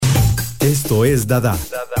Esto es Dadá.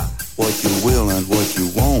 What you will and what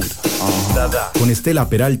you won't. Dadá. Con Estela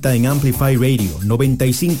Peralta en Amplify Radio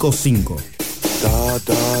 95.5. Da,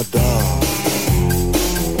 da, da.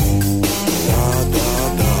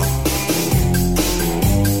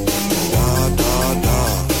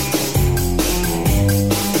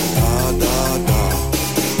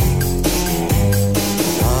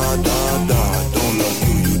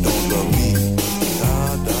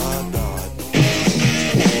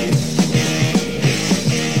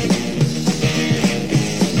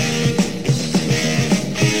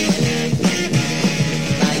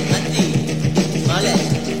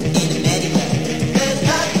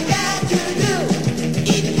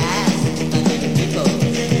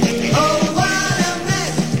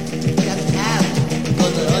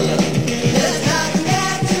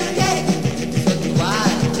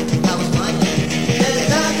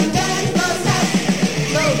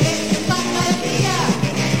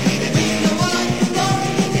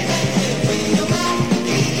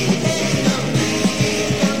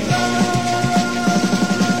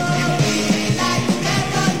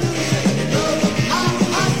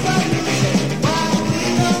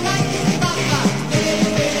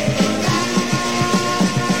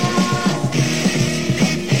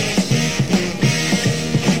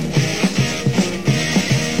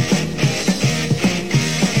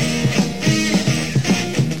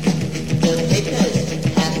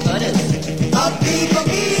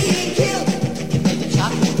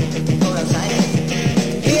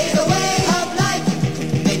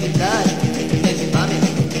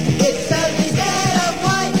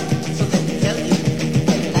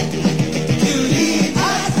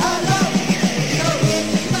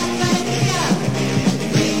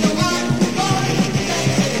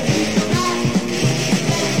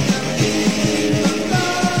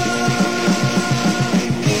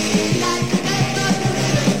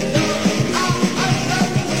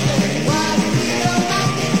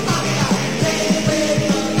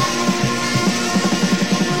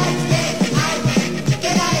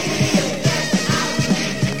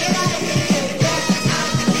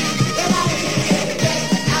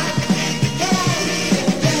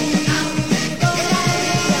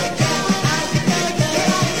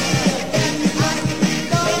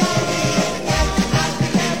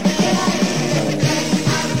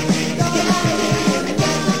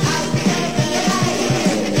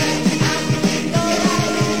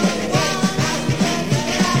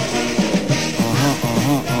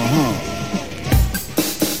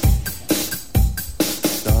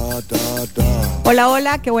 Hola,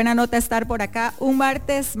 hola, qué buena nota estar por acá un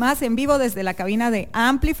martes más en vivo desde la cabina de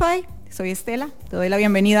Amplify. Soy Estela, te doy la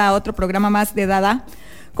bienvenida a otro programa más de Dadá.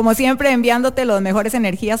 Como siempre, enviándote las mejores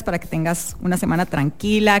energías para que tengas una semana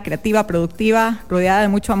tranquila, creativa, productiva, rodeada de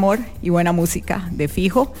mucho amor y buena música de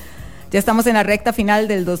fijo. Ya estamos en la recta final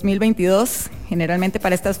del 2022. Generalmente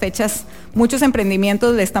para estas fechas muchos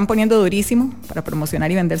emprendimientos le están poniendo durísimo para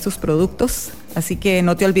promocionar y vender sus productos. Así que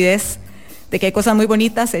no te olvides de que hay cosas muy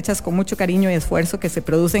bonitas hechas con mucho cariño y esfuerzo que se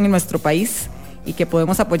producen en nuestro país y que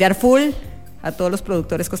podemos apoyar full a todos los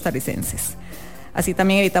productores costarricenses. Así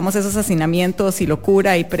también evitamos esos hacinamientos y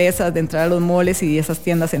locura y presas de entrar a los moles y esas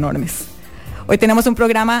tiendas enormes. Hoy tenemos un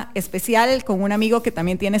programa especial con un amigo que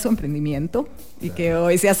también tiene su emprendimiento y que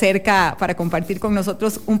hoy se acerca para compartir con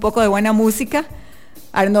nosotros un poco de buena música.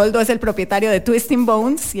 Arnoldo es el propietario de Twisting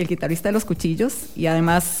Bones y el guitarrista de Los Cuchillos, y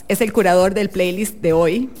además es el curador del playlist de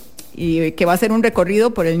hoy, y que va a hacer un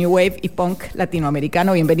recorrido por el New Wave y Punk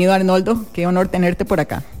latinoamericano. Bienvenido, Arnoldo, qué honor tenerte por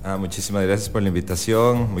acá. Muchísimas gracias por la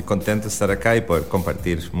invitación, muy contento de estar acá y poder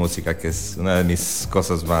compartir música, que es una de mis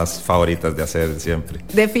cosas más favoritas de hacer siempre.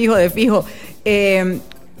 De fijo, de fijo.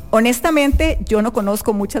 Honestamente, yo no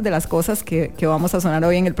conozco muchas de las cosas que vamos a sonar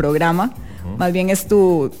hoy en el programa. Más bien es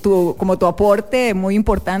tu aporte muy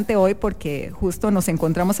importante hoy, porque justo nos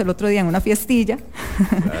encontramos el otro día en una fiestilla,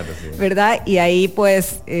 claro, sí. ¿Verdad? Y ahí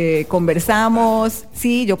pues conversamos.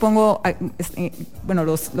 Sí, yo pongo, bueno,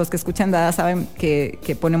 los que escuchan Dadá saben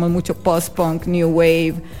que ponemos mucho post-punk, new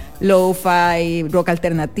wave, lo-fi, rock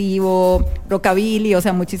alternativo, rockabilly, o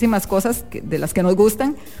sea, muchísimas cosas de las que nos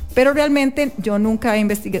gustan, pero realmente yo nunca he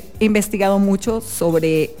investigado mucho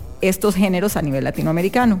sobre estos géneros a nivel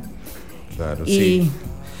latinoamericano. Claro, y, sí.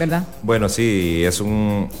 ¿verdad? Bueno, sí,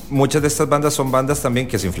 muchas de estas bandas son bandas también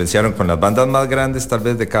que se influenciaron con las bandas más grandes tal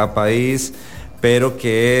vez de cada país, pero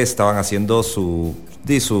que estaban haciendo su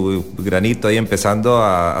granito ahí, empezando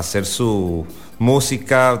a hacer su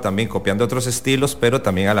música, también copiando otros estilos, pero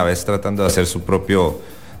también a la vez tratando de hacer su propio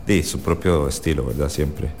estilo, ¿verdad?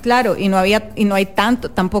 Siempre. Claro, y no hay tanto,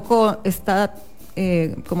 tampoco está,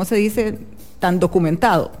 ¿cómo se dice?, tan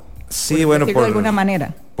documentado. Sí, bueno, de alguna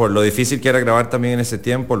manera. Por lo difícil que era grabar también en ese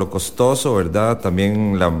tiempo, lo costoso, ¿verdad?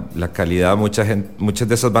 También la calidad, muchas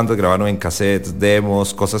de esas bandas grabaron en cassettes,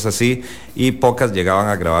 demos, cosas así, y pocas llegaban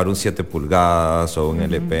a grabar un 7 pulgadas o un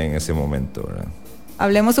LP en ese momento, ¿verdad?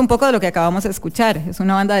 Hablemos un poco de lo que acabamos de escuchar. Es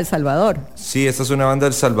una banda de El Salvador. Sí, esta es una banda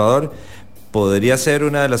de El Salvador. Podría ser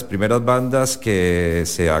una de las primeras bandas que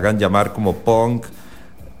se hagan llamar como punk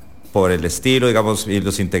por el estilo, digamos, y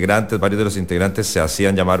los integrantes, varios de los integrantes se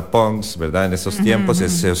hacían llamar punks, ¿verdad? En esos tiempos.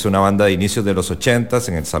 Es una banda de inicios de los 80s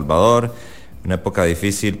en El Salvador, una época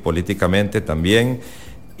difícil políticamente también,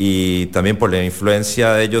 y también por la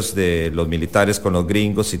influencia de ellos, de los militares con los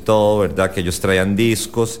gringos y todo, ¿verdad? Que ellos traían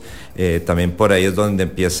discos, también por ahí es donde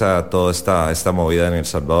empieza toda esta movida en El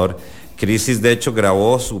Salvador. Crisis, de hecho,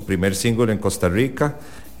 grabó su primer single en Costa Rica.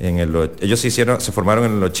 Ellos se formaron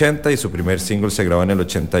en el 80 y su primer single se grabó en el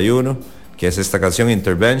 81, que es esta canción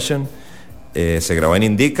Intervention. Se grabó en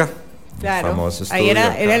Indica. Claro, ahí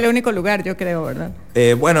era el único lugar, yo creo, ¿verdad?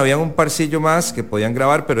 Bueno, habían un parcillo más que podían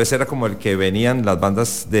grabar, pero ese era como el que venían las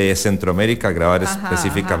bandas de Centroamérica a grabar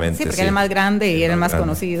específicamente. Sí, porque era el más grande y era el más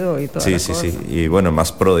conocido y todo. Sí, y bueno,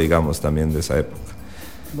 más pro, digamos, también de esa época.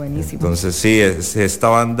 Buenísimo. Entonces, sí, esta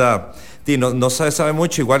banda... Sí, no sabe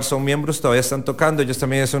mucho, igual son miembros, todavía están tocando, ellos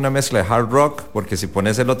también es una mezcla de hard rock, porque si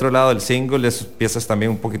pones el otro lado del single, es piezas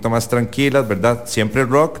también un poquito más tranquilas, ¿verdad? Siempre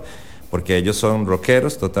rock, porque ellos son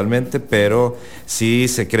rockeros totalmente, pero sí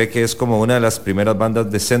se cree que es como una de las primeras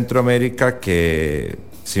bandas de Centroamérica que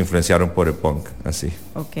se influenciaron por el punk, así.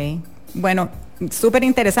 Ok, bueno, súper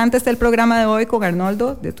interesante el programa de hoy con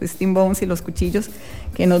Arnoldo de Twisting Bones y Los Cuchillos,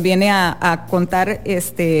 que nos viene a contar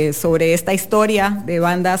sobre esta historia de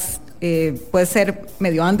bandas, puede ser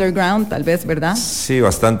medio underground tal vez, ¿verdad? Sí,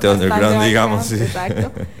 bastante underground, digamos. Sí.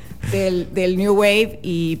 Exacto, del New Wave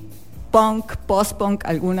y punk, post-punk,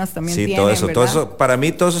 algunas también sí, tienen, todo eso, para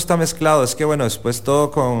mí todo eso está mezclado. Es que bueno, después todo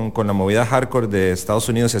con la movida hardcore de Estados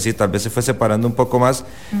Unidos y así, tal vez se fue separando un poco más,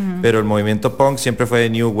 pero el movimiento punk siempre fue de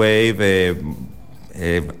New Wave,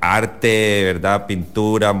 arte, ¿verdad?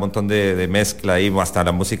 Pintura, un montón de mezcla ahí, hasta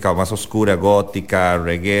la música más oscura, gótica,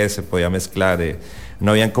 reggae, se podía mezclar,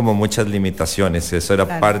 no habían como muchas limitaciones, eso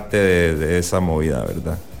era parte de esa movida,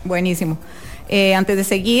 ¿verdad? Buenísimo. Antes de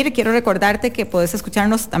seguir, quiero recordarte que puedes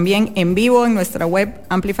escucharnos también en vivo en nuestra web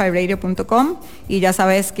amplifyradio.com y ya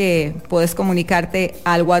sabes que puedes comunicarte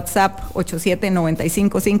al WhatsApp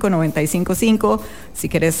 87-955-955 si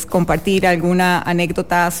quieres compartir alguna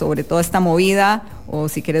anécdota sobre toda esta movida o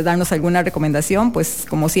si quieres darnos alguna recomendación, pues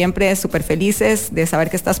como siempre súper felices de saber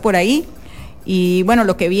que estás por ahí. Y bueno,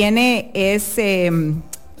 lo que viene es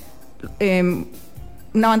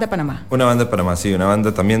una banda de Panamá. Una banda de Panamá, sí, una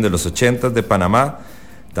banda también de los 80s de Panamá,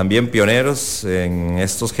 también pioneros en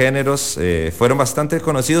estos géneros, fueron bastante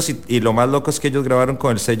conocidos y lo más loco es que ellos grabaron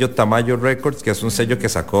con el sello Tamayo Records, que es un sello que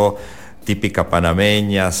sacó típica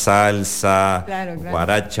panameña, salsa,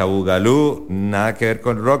 guaracha, bugalú, nada que ver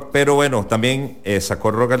con rock, pero bueno, también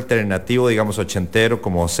sacó rock alternativo, digamos ochentero,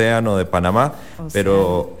 como Océano de Panamá,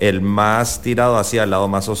 pero el más tirado hacia el lado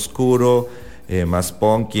más oscuro, más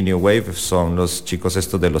punk y new wave son los chicos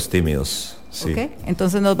estos de Los Tímidos. Sí. Ok,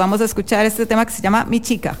 entonces nos vamos a escuchar este tema que se llama Mi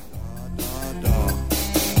Chica.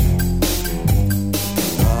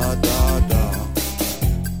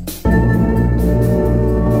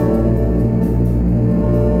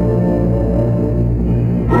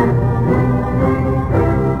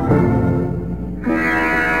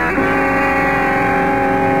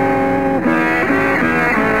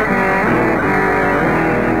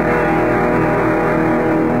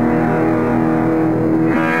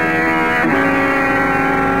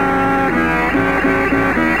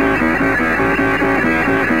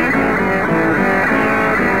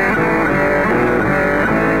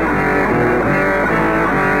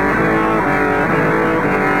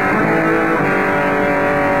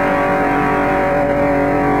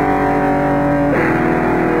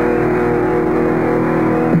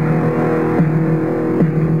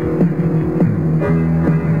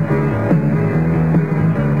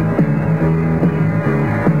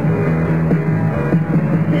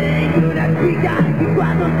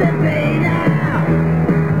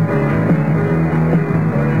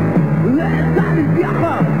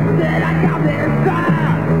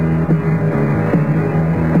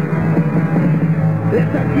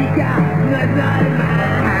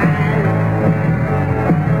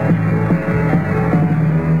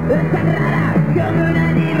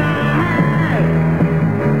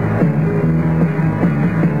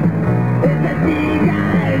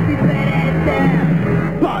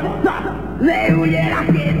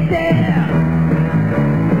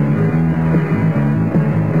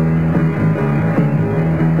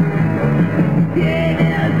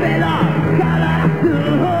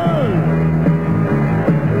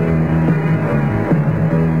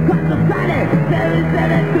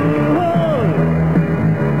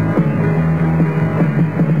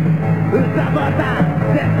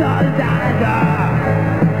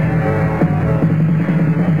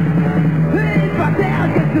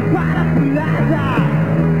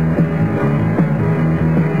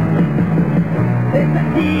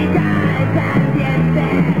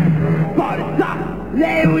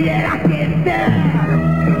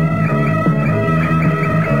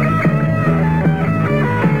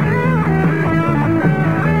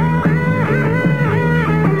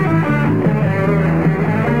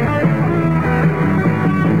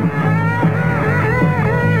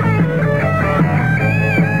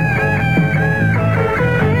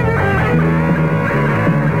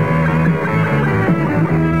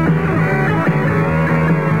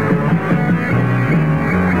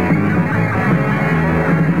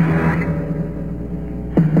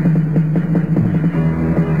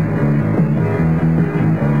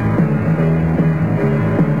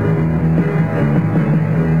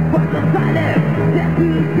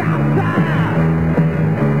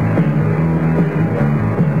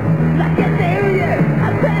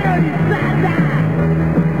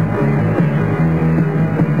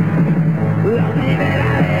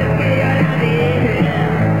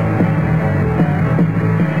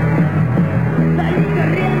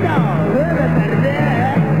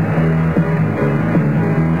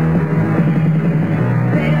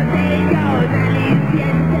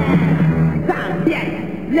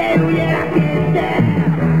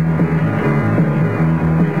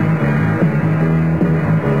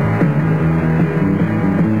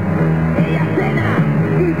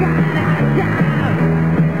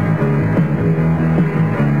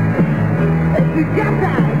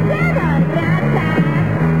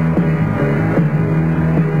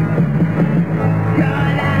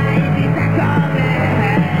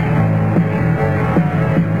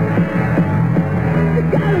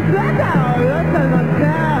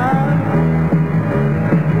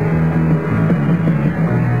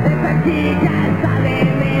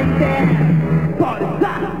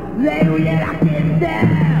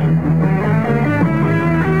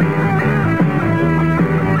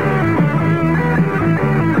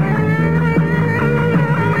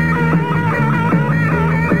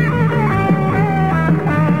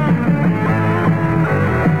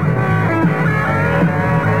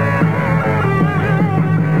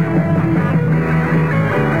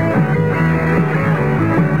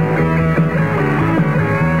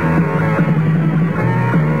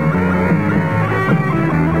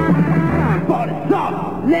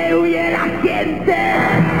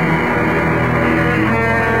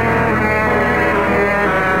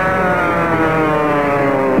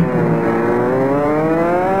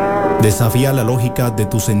 Desafía la lógica de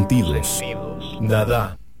tus sentidos.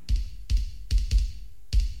 Dadá.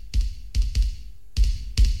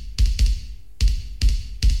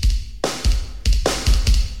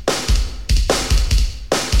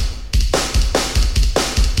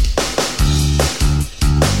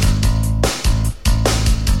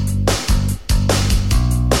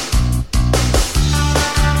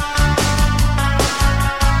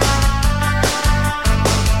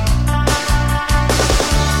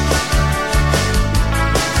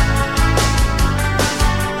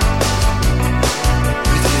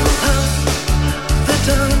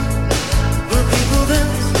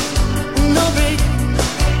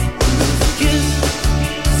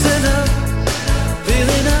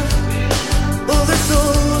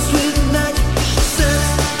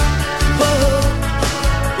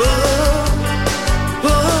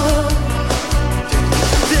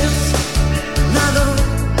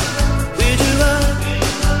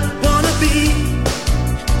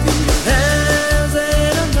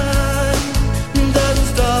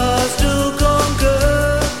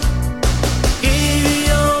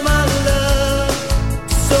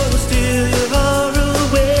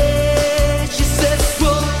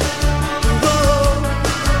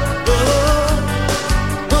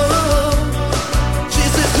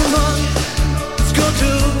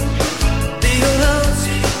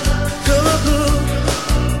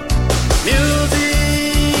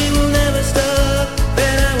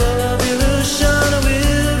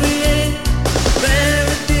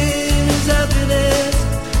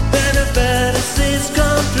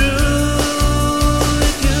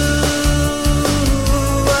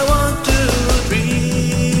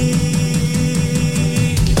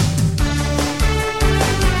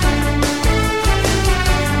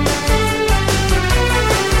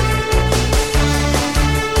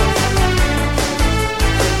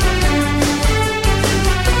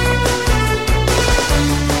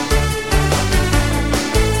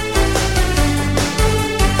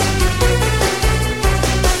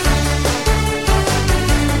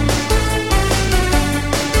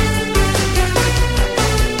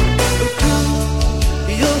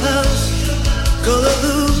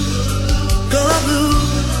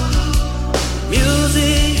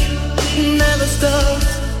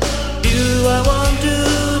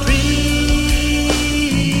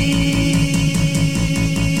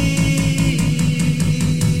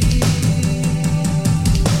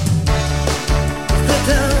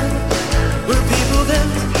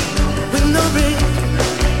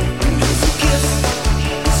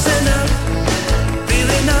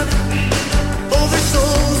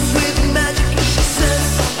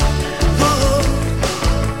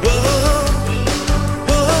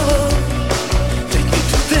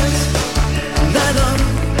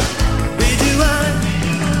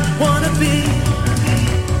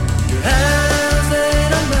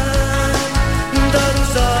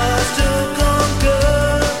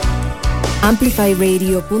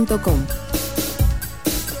 amplifyradio.com.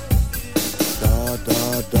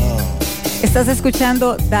 Estás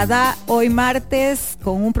escuchando Dadá hoy martes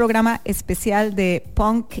con un programa especial de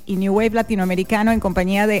punk y new wave latinoamericano en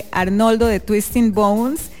compañía de Arnoldo de Twisting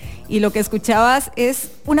Bones, y lo que escuchabas es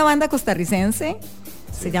una banda costarricense.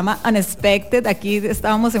 Se llama Unexpected. Aquí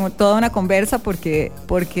estábamos en toda una conversa porque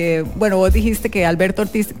bueno, vos dijiste que Alberto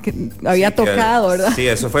Ortiz había tocado, ¿verdad? Sí,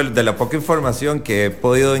 eso fue de la poca información que he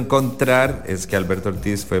podido encontrar, es que Alberto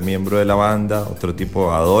Ortiz fue miembro de la banda, otro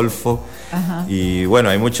tipo Adolfo. Ajá. Y bueno,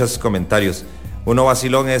 hay muchos comentarios. Uno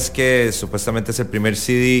vacilón es que supuestamente es el primer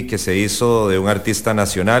CD que se hizo de un artista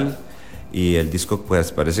nacional, y el disco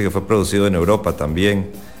pues parece que fue producido en Europa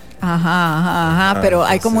también. Ajá, pero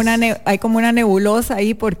entonces hay como una nebulosa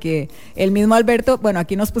ahí, porque el mismo Alberto, bueno,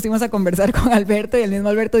 aquí nos pusimos a conversar con Alberto y el mismo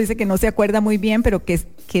Alberto dice que no se acuerda muy bien, pero que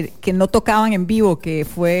no tocaban en vivo, que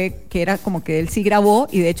era como que él sí grabó,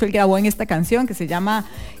 y de hecho él grabó en esta canción que se llama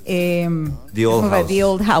The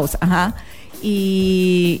Old House, ajá.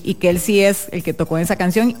 Y que él sí es el que tocó en esa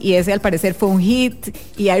canción, y ese al parecer fue un hit,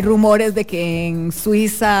 y hay rumores de que en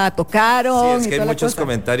Suiza tocaron. Sí, es que hay muchos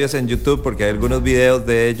comentarios en YouTube porque hay algunos videos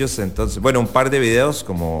de ellos, entonces, bueno, un par de videos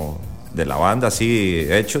como de la banda así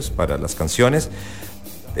hechos para las canciones.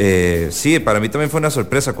 Sí, para mí también fue una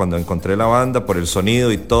sorpresa cuando encontré la banda por el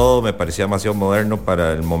sonido y todo, me parecía demasiado moderno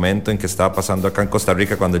para el momento en que estaba pasando acá en Costa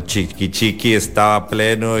Rica, cuando el Chiqui Chiqui estaba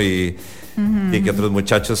pleno y que otros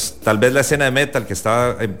muchachos, tal vez la escena de metal que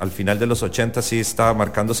estaba al final de los 80 sí estaba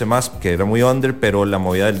marcándose más, que era muy under, pero la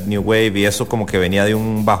movida del New Wave y eso como que venía de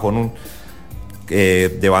un bajón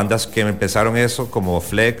de bandas que empezaron eso, como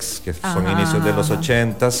Flex, que son inicios de los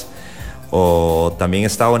 80s, o también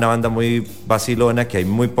estaba una banda muy vacilona que hay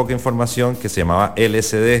muy poca información, que se llamaba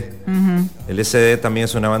LSD. LSD también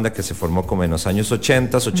es una banda que se formó como en los años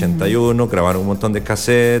 80s, 81, grabaron un montón de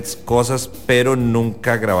cassettes, cosas, pero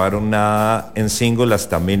nunca grabaron nada en single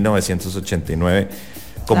hasta 1989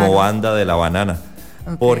 como banda de La Banana.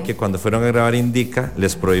 Okay. Porque cuando fueron a grabar Indica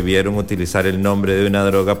les prohibieron utilizar el nombre de una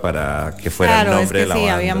droga para que fuera el nombre de la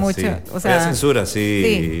banda. Había mucho, sí. O sea, había censura,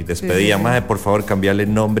 y les pedían, más por favor cambiarle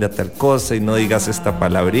el nombre a tal cosa y no digas esta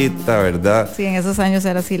palabrita, ¿verdad? Sí, en esos años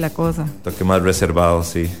era así la cosa. Toque más reservado,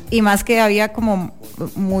 sí. Y más que había como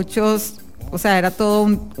muchos, o sea, era todo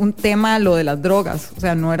un tema lo de las drogas, o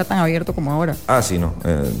sea, no era tan abierto como ahora. Sí, no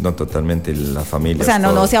totalmente, la familia. O sea,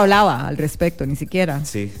 no se hablaba al respecto, ni siquiera.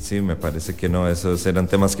 Sí, me parece que no, esos eran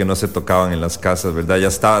temas que no se tocaban en las casas, ¿verdad?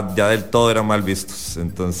 Ya del todo eran mal vistos,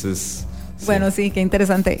 entonces... Sí. Bueno, sí, qué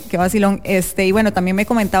interesante, qué vacilón. Y bueno, también me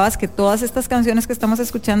comentabas que todas estas canciones que estamos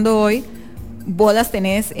escuchando hoy, vos las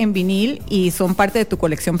tenés en vinil y son parte de tu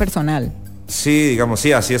colección personal. Sí, digamos,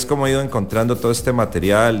 sí, así es como he ido encontrando todo este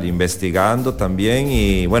material, investigando también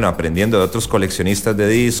y bueno, aprendiendo de otros coleccionistas de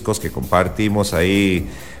discos que compartimos ahí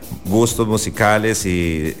gustos musicales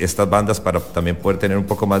y estas bandas para también poder tener un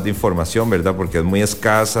poco más de información, ¿verdad? Porque es muy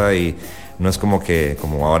escasa y no es como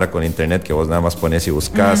ahora con internet que vos nada más pones y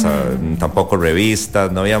buscas, tampoco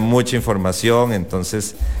revistas, no había mucha información,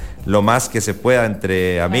 entonces... Lo más que se pueda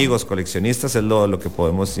entre amigos, coleccionistas, es lo que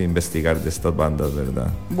podemos investigar de estas bandas, ¿verdad?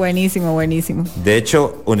 Buenísimo. De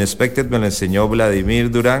hecho, Unexpected me lo enseñó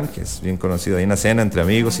Vladimir Durán, que es bien conocido ahí en la escena, entre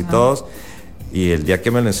amigos y todos. Y el día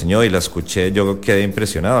que me lo enseñó y la escuché, yo quedé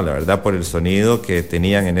impresionado, la verdad, por el sonido que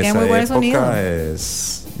tenían en esa época. Sonido.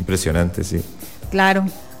 Es impresionante, sí. Claro.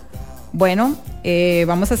 Bueno,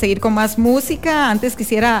 vamos a seguir con más música. Antes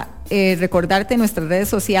quisiera recordarte nuestras redes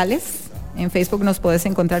sociales. En Facebook nos puedes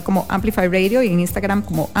encontrar como Amplify Radio y en Instagram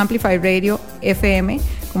como Amplify Radio FM.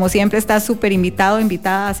 Como siempre estás súper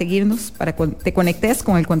invitada a seguirnos para que te conectes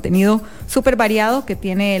con el contenido súper variado que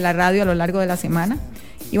tiene la radio a lo largo de la semana.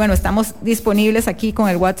 Y bueno, estamos disponibles aquí con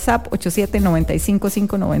el WhatsApp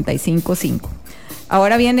 87-955-955.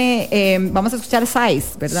 Ahora viene, vamos a escuchar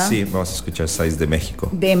Size, ¿verdad? Sí, vamos a escuchar Size de México.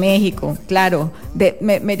 De México, claro.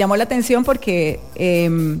 Me llamó la atención porque...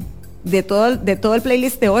 De todo el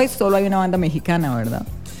playlist de hoy solo hay una banda mexicana, ¿verdad?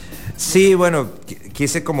 Sí, bueno,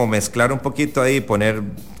 quise como mezclar un poquito ahí, poner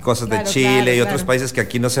cosas de Chile y otros países que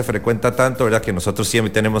aquí no se frecuenta tanto, ¿verdad? Que nosotros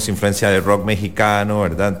siempre tenemos influencia de rock mexicano,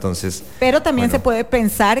 ¿verdad? Entonces... Pero también se puede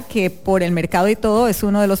pensar que por el mercado y todo es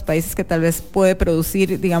uno de los países que tal vez puede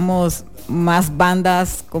producir, digamos, más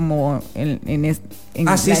bandas como en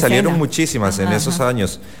sí, salieron muchísimas en esos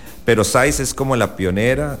años. Pero Size es como la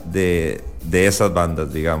pionera de esas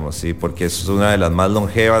bandas, digamos, sí, porque es una de las más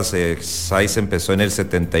longevas. Size empezó en el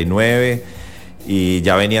 79 y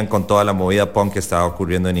ya venían con toda la movida punk que estaba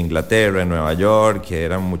ocurriendo en Inglaterra, en Nueva York, que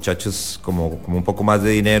eran muchachos como un poco más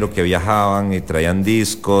de dinero que viajaban y traían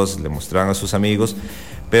discos, le mostraban a sus amigos.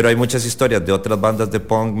 pero hay muchas historias de otras bandas de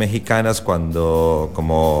punk mexicanas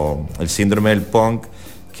como el Síndrome del Punk,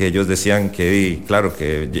 que ellos decían que, claro,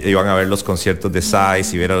 que iban a ver los conciertos de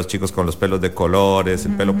Size y ver a los chicos con los pelos de colores,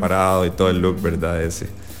 el pelo parado y todo el look, ¿verdad? Ese.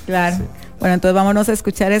 Claro. Sí. Bueno, entonces vámonos a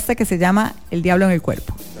escuchar esta que se llama El Diablo en el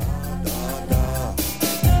Cuerpo.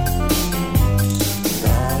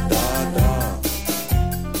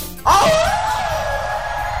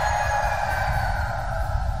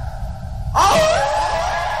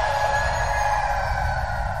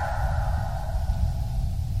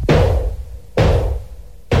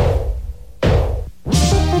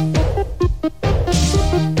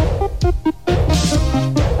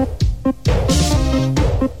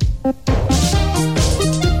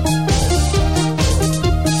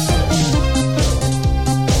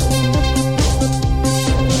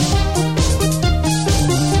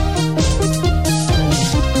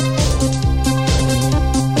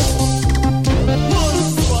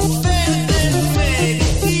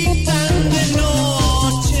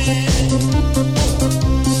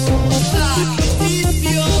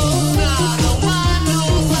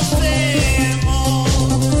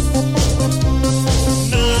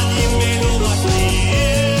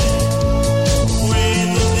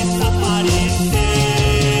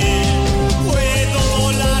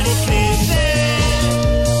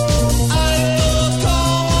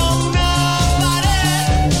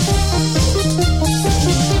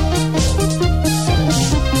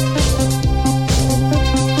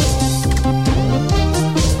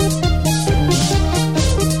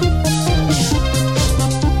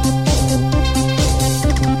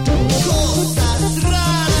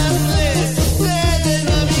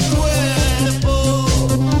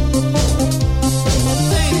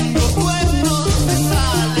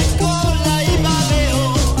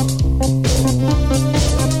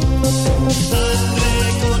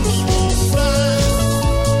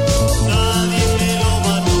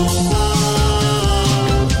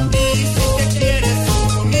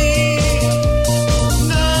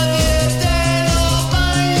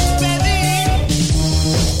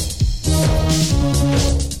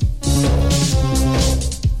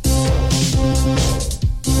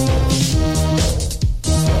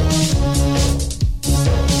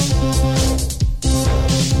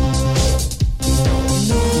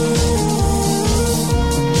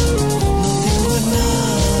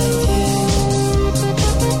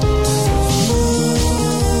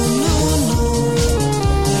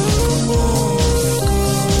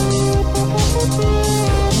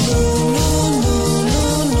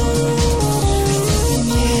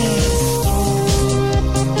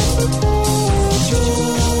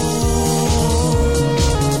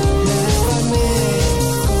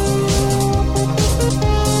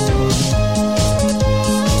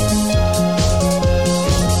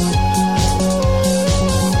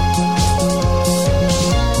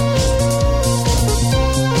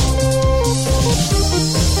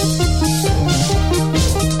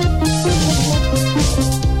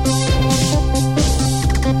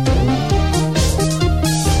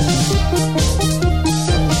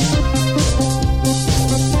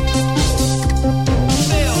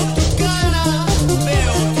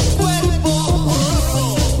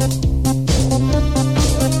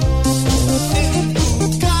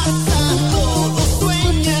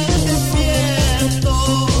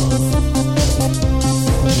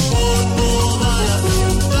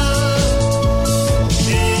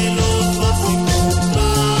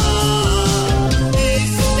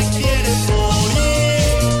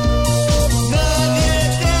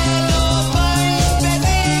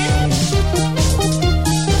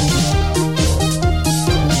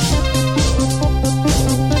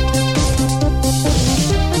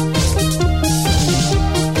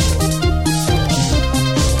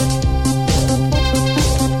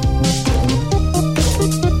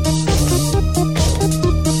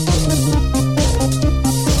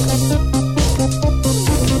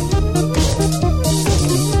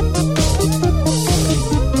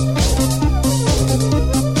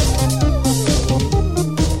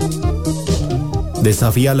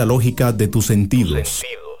 Desafía la lógica de tus sentidos.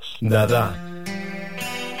 Dadá.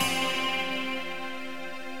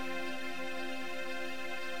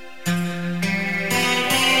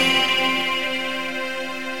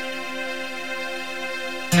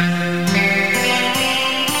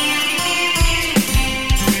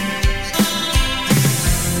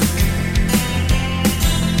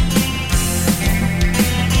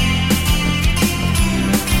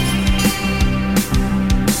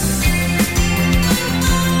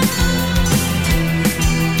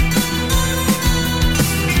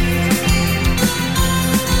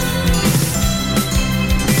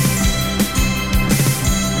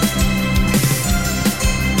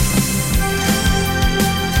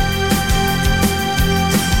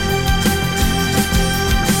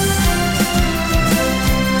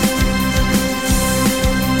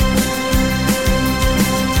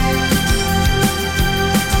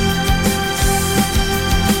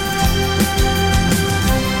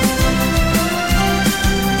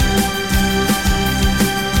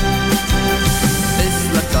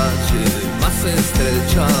 se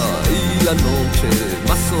estrecha y la noche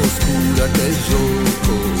más oscura que yo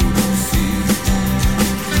conocí.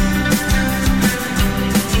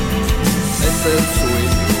 Es el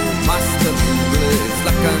sueño más terrible, es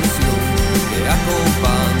la canción que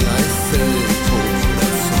acompaña ese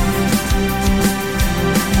corazón.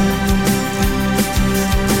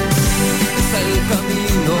 Es el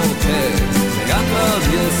camino que me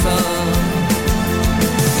atraviesa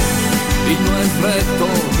y no es recto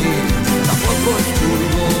ni tampoco es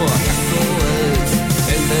curvo, acaso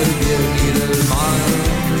es el del bien y del mal.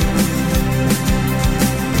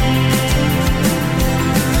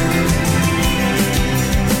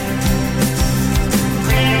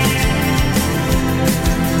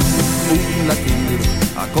 Un latir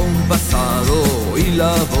acompasado y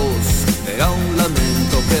la voz era un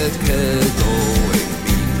lamento que quedó en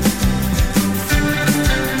mí.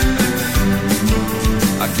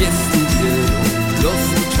 Aquí estuvieron los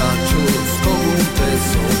muchachos con un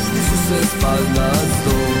peso en sus espaldas,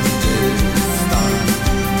 ¿dónde están?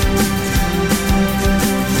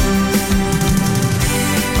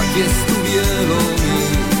 Aquí estuvieron y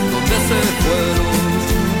 ¿dónde se fueron?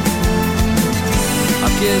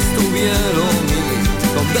 Aquí estuvieron y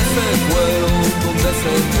 ¿dónde se fueron? ¿Dónde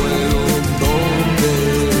se fueron? ¿Dónde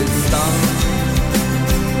están?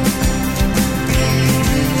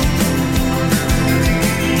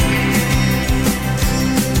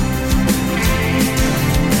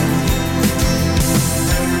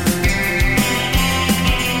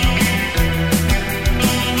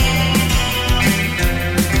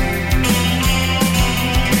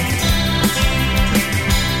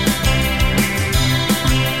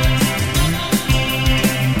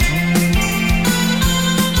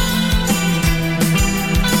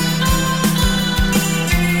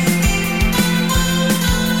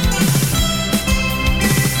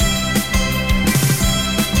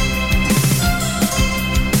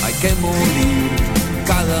 Que morir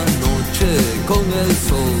cada noche con el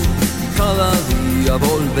sol, cada día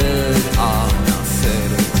volver a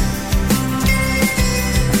nacer.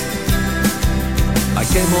 Hay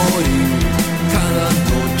que morir cada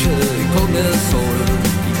noche con el sol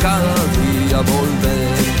y cada día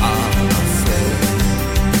volver a nacer.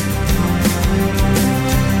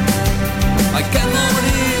 Hay que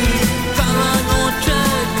morir cada noche,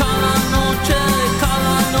 cada noche,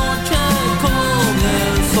 cada noche con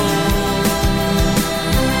el sol.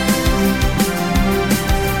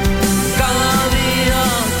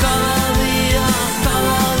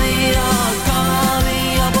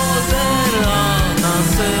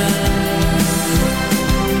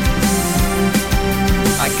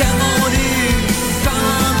 Hay que morir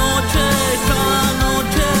cada noche, cada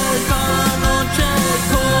noche, cada noche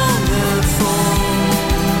con el sol.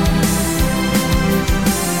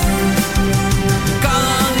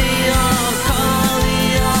 Cada día, cada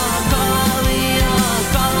día, cada día,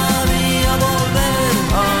 cada día volver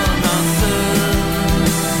a nacer.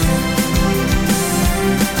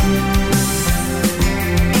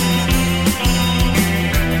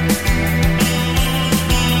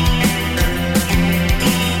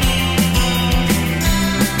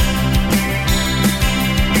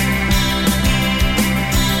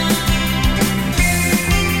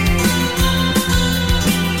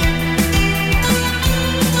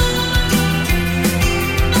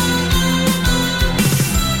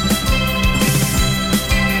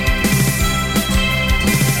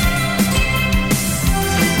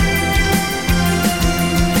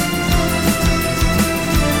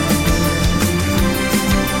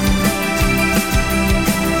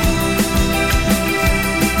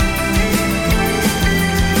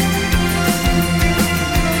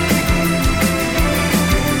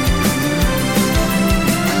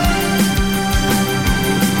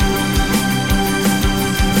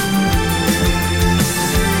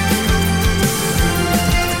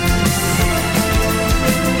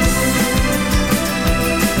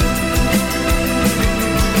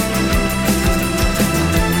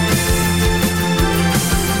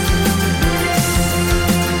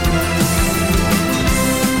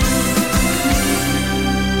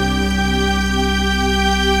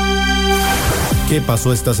 ¿Qué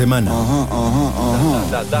pasó esta semana?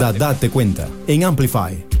 Dadá te cuenta en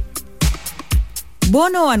Amplify.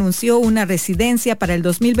 Bono anunció una residencia para el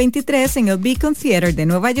 2023 en el Beacon Theater de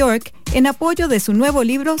Nueva York en apoyo de su nuevo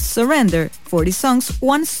libro Surrender, 40 Songs,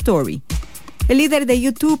 One Story. El líder de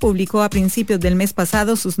U2 publicó a principios del mes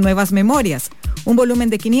pasado sus nuevas memorias, un volumen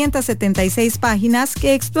de 576 páginas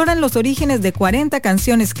que exploran los orígenes de 40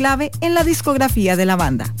 canciones clave en la discografía de la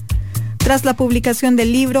banda. Tras la publicación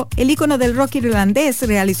del libro, el ícono del rock irlandés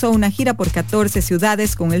realizó una gira por 14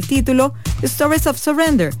 ciudades con el título Stories of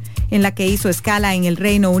Surrender, en la que hizo escala en el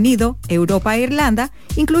Reino Unido, Europa e Irlanda,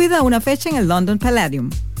 incluida una fecha en el London Palladium.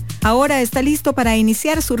 Ahora está listo para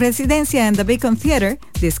iniciar su residencia en The Beacon Theatre,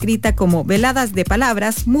 descrita como veladas de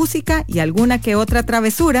palabras, música y alguna que otra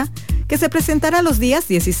travesura, que se presentará los días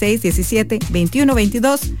 16, 17, 21,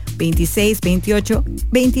 22, 26, 28,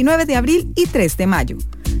 29 de abril y 3 de mayo.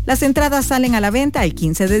 Las entradas salen a la venta el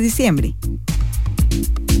 15 de diciembre.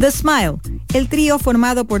 The Smile, el trío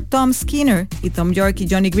formado por Tom Skinner y Tom York y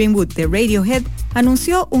Johnny Greenwood de Radiohead,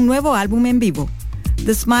 anunció un nuevo álbum en vivo.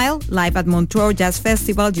 The Smile, live at Montreux Jazz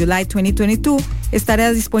Festival July 2022,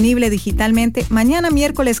 estará disponible digitalmente mañana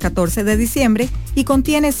miércoles 14 de diciembre y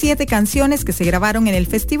contiene 7 canciones que se grabaron en el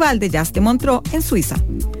Festival de Jazz de Montreux en Suiza.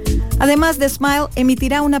 Además, The Smile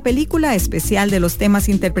emitirá una película especial de los temas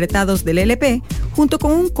interpretados del LP, junto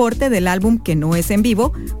con un corte del álbum que no es en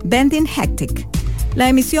vivo, Bending Hectic. La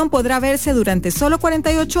emisión podrá verse durante solo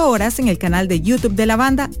 48 horas en el canal de YouTube de la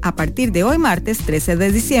banda a partir de hoy martes 13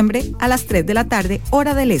 de diciembre a las 3 de la tarde,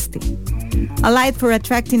 hora del este. A Light for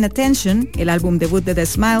Attracting Attention, el álbum debut de The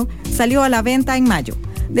Smile, salió a la venta en mayo.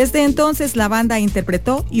 Desde entonces la banda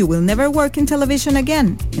interpretó You Will Never Work in Television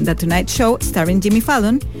Again en The Tonight Show starring Jimmy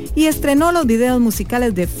Fallon y estrenó los videos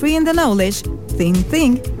musicales de Free in the Knowledge,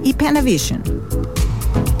 Thing y Panavision.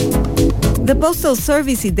 The Postal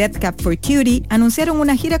Service y Death Cab for Cutie anunciaron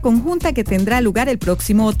una gira conjunta que tendrá lugar el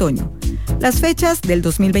próximo otoño. Las fechas del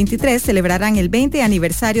 2023 celebrarán el 20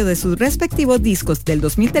 aniversario de sus respectivos discos del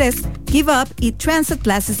 2003, Give Up y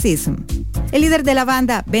Transatlanticism. El líder de la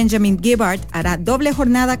banda, Benjamin Gibbard, hará doble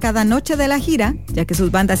jornada cada noche de la gira, ya que sus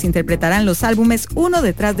bandas interpretarán los álbumes uno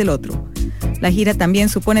detrás del otro. La gira también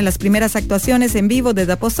supone las primeras actuaciones en vivo de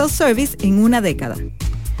The Postal Service en una década.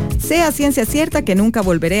 Sé a ciencia cierta que nunca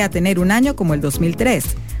volveré a tener un año como el 2003,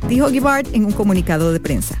 dijo Gibbard en un comunicado de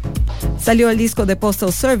prensa. Salió el disco de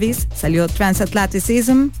Postal Service, salió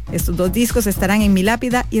Transatlanticism. Estos 2 discos estarán en mi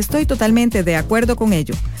lápida y estoy totalmente de acuerdo con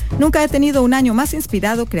ello. Nunca he tenido un año más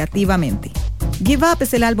inspirado creativamente. Give Up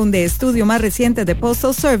es el álbum de estudio más reciente de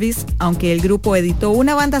Postal Service, aunque el grupo editó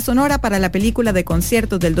una banda sonora para la película de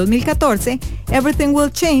conciertos del 2014, Everything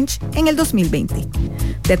Will Change, en el 2020.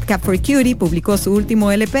 Death Cab for Cutie publicó su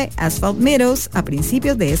último LP, Asphalt Meadows, a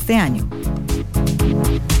principios de este año.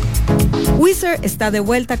 Weezer está de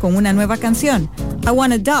vuelta con una nueva canción, I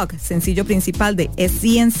Want a Dog, sencillo principal de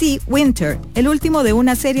SCNC Winter, el último de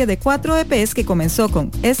una serie de 4 EPs que comenzó con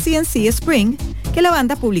SCNC Spring, que la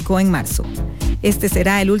banda publicó en marzo. Este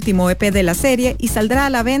será el último EP de la serie y saldrá a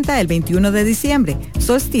la venta el 21 de diciembre,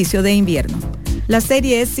 solsticio de invierno. La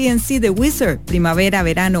serie SCNC de Weezer, primavera,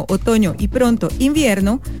 verano, otoño y pronto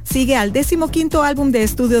invierno, sigue al 15º álbum de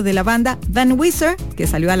estudio de la banda Van Weezer, que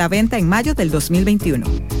salió a la venta en mayo del 2021.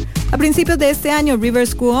 A principios de este año,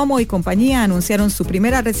 Rivers Cuomo y compañía anunciaron su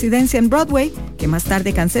primera residencia en Broadway, que más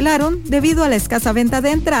tarde cancelaron debido a la escasa venta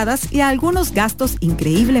de entradas y a algunos gastos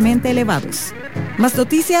increíblemente elevados. Más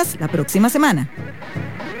noticias la próxima semana.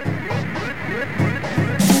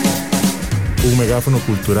 Un megáfono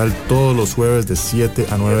cultural todos los jueves de 7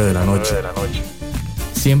 a 9 de la noche.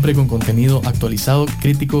 Siempre con contenido actualizado,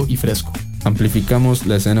 crítico y fresco. Amplificamos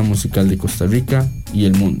la escena musical de Costa Rica y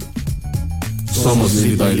el mundo. Somos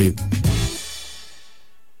Lead by Lead.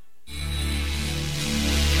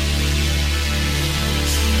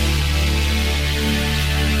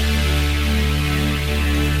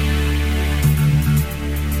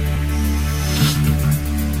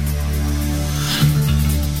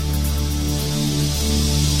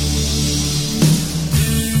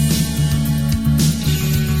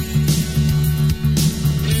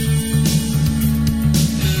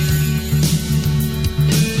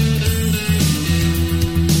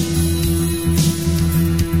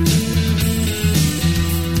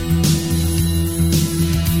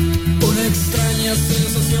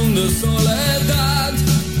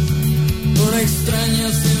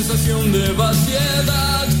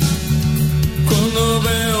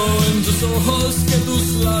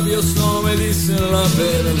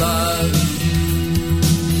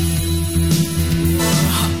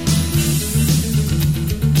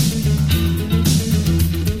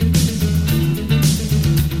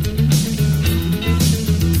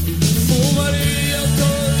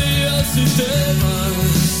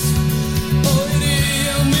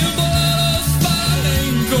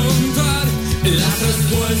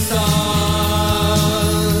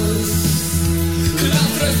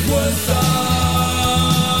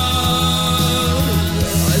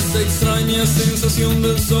 Sensación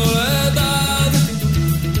de soledad,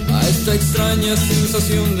 a esta extraña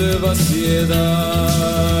sensación de vaciedad.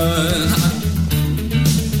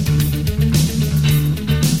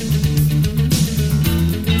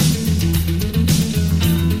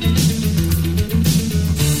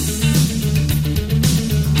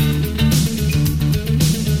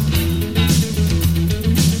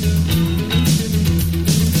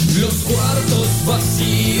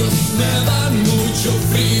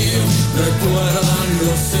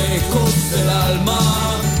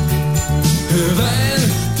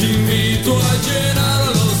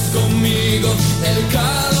 El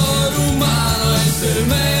calor humano es el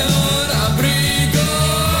mejor abrigo.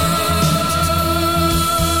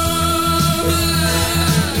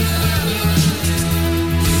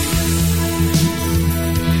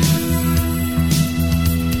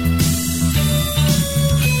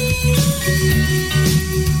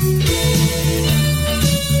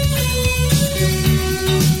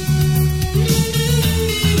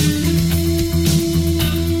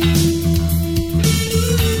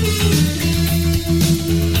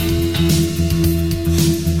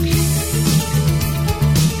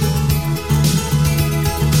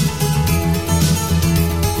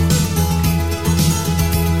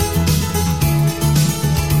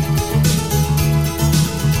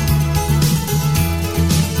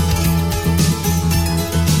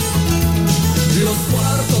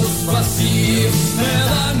 Me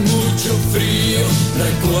dan mucho frío,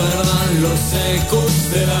 recuerdan los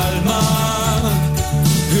ecos del alma.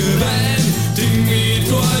 Ven, te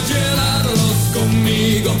invito a llenarlos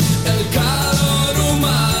conmigo. El calor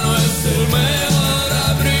humano es el mejor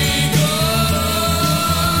abrigo.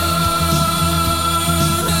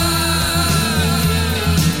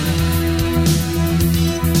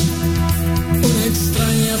 Una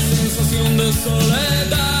extraña sensación de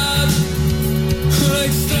soledad, una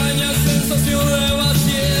extraña sensación de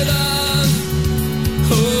vaciedad.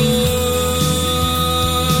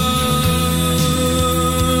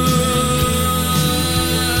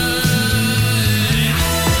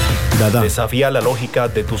 Dadá. Desafía la lógica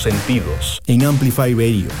de tus sentidos. En Amplify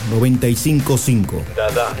Radio 95.5.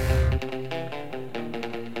 Dadá.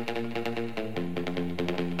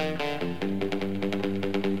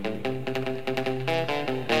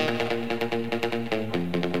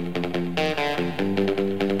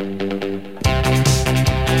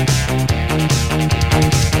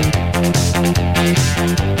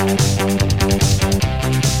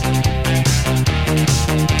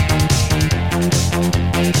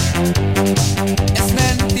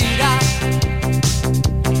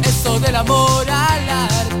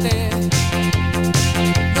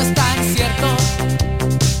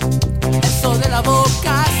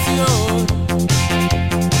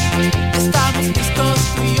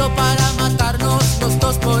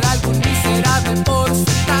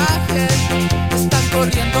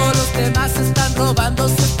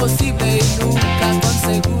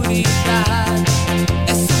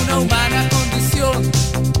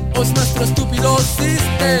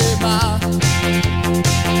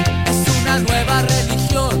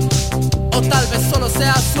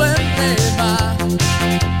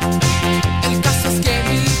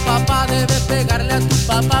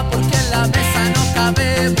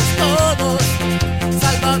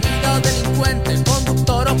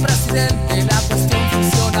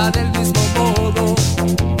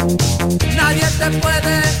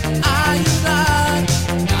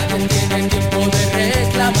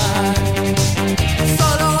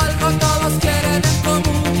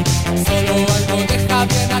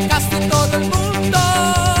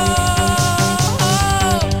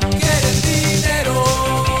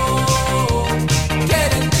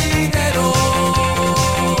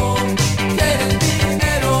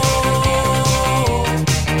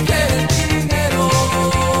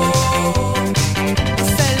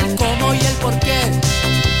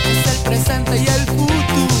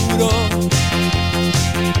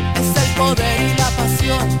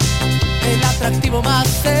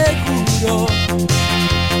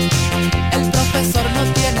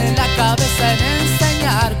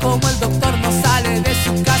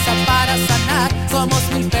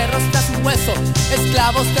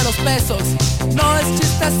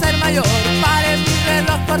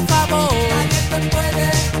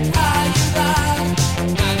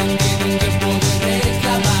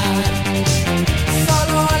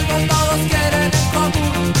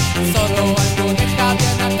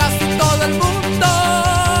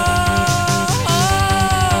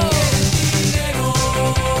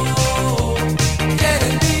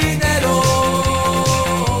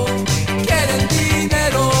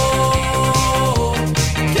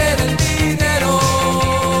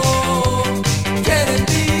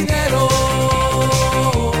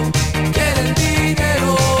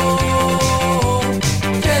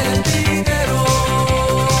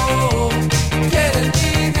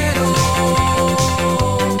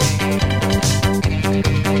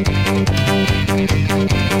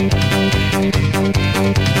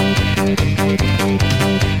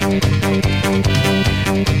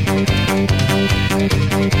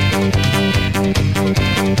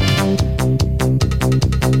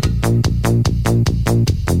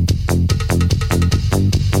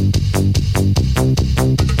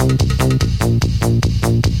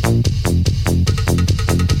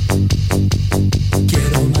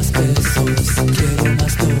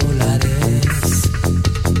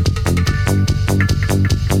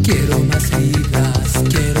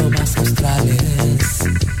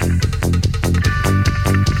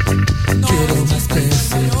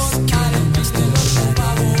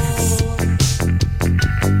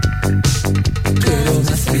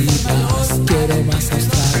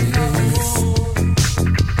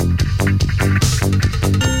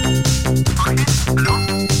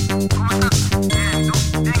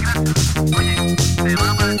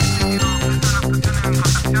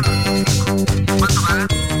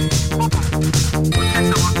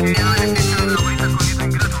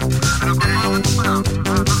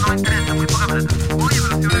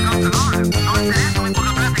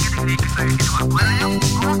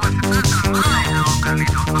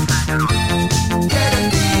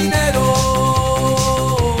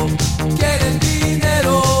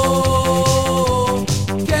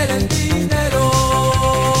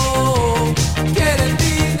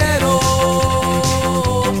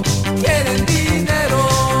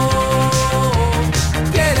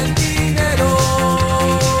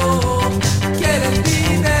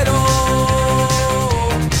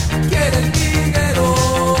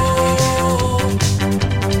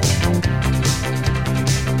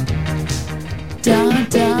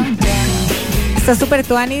 Está súper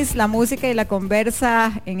tuanis la música y la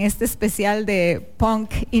conversa en este especial de Punk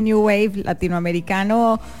y New Wave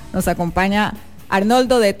latinoamericano. Nos acompaña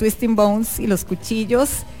Arnoldo de Twisting Bones y Los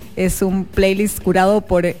Cuchillos. Es un playlist curado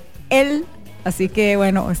por él. Así que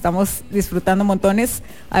bueno, estamos disfrutando montones.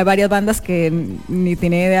 Hay varias bandas que ni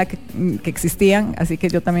tenía idea que existían. Así que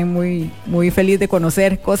yo también muy feliz de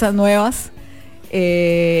conocer cosas nuevas.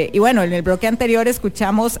 Y bueno, en el bloque anterior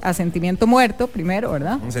escuchamos a Sentimiento Muerto primero,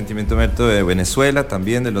 ¿verdad? Un Sentimiento Muerto de Venezuela,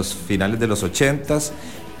 también de los finales de los 80s,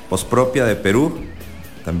 Pospropia de Perú,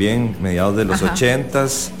 también mediados de los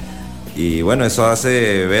 80s. Y bueno, eso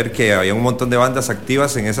hace ver que había un montón de bandas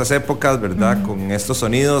activas en esas épocas, ¿verdad? Con estos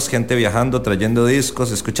sonidos, gente viajando, trayendo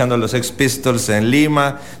discos, escuchando a los Sex Pistols en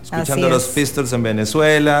Lima, escuchando a los Pistols en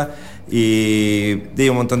Venezuela y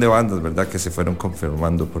un montón de bandas, ¿verdad? Que se fueron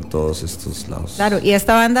confirmando por todos estos lados. Claro, y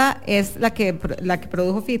esta banda es la que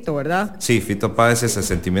produjo Fito, ¿verdad? Sí, Fito Páez es el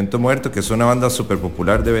Sentimiento Muerto, que es una banda súper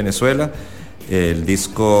popular de Venezuela. El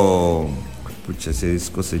disco, ese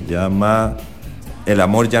disco se llama El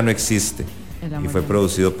Amor Ya No Existe y fue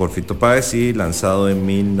producido por Fito Páez y lanzado en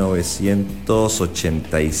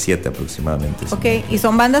 1987 aproximadamente. Ok, y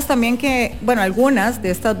son bandas también que, bueno, algunas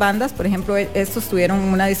de estas bandas, por ejemplo, estos tuvieron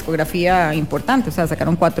una discografía importante, o sea,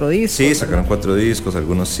 sacaron 4 discos. Sí, sacaron 4 discos,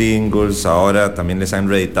 algunos singles, ahora también les han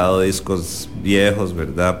reeditado discos viejos,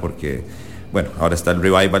 ¿verdad? Porque bueno, ahora está el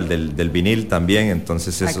revival del vinil también,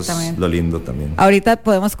 entonces eso es lo lindo también. Ahorita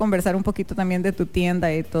podemos conversar un poquito también de tu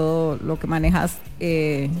tienda y todo lo que manejas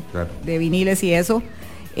claro, de viniles y eso.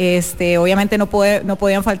 Obviamente no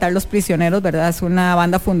podían faltar Los Prisioneros, ¿verdad? Es una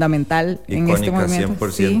banda fundamental icónica, en este movimiento.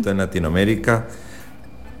 100% ¿sí? En Latinoamérica.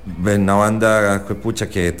 Una banda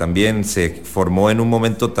que también se formó en un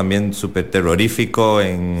momento también súper terrorífico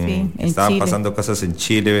en estaban Chile. Pasando cosas en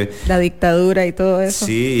Chile, la dictadura y todo eso.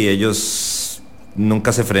 Sí, y ellos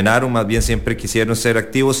nunca se frenaron, más bien siempre quisieron ser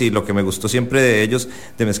activos, y lo que me gustó siempre de ellos,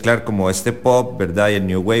 de mezclar como este pop, ¿verdad? Y el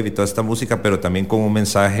New Wave y toda esta música, pero también con un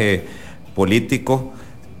mensaje político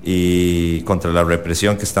y contra la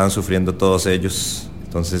represión que estaban sufriendo todos ellos.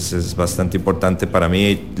 Entonces es bastante importante para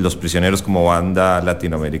mí Los Prisioneros como banda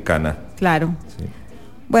latinoamericana. Claro. Sí.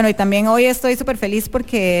 Bueno, y también hoy estoy súper feliz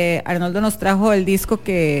porque Arnoldo nos trajo el disco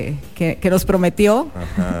que nos prometió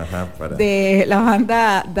de la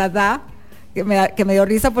banda Dadá, que me dio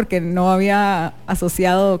risa porque no había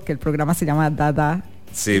asociado que el programa se llama Dadá.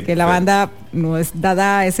 Sí, que la banda no es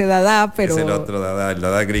Dadá, ese Dadá, pero... Es el otro Dadá, el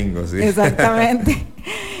Dadá gringo, sí. Exactamente.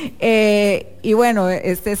 Y bueno,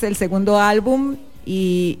 este es el segundo álbum.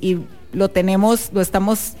 Y lo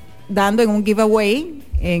estamos dando en un giveaway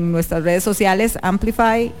en nuestras redes sociales,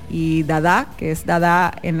 Amplify y Dadá, que es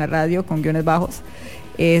Dadá en la radio con guiones bajos.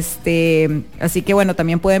 Así que bueno,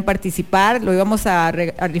 también pueden participar. Lo íbamos a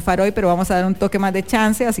rifar hoy, pero vamos a dar un toque más de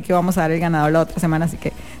chance, así que vamos a dar el ganador la otra semana, así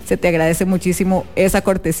que se te agradece muchísimo esa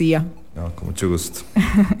cortesía. No, con mucho gusto.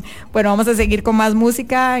 Bueno, vamos a seguir con más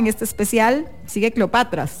música en este especial. Sigue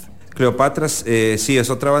Cleopatras. Cleopatras, sí, es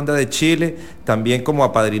otra banda de Chile, también como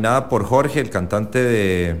apadrinada por Jorge, el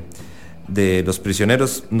cantante de Los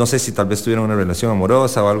Prisioneros. No sé si tal vez tuvieron una relación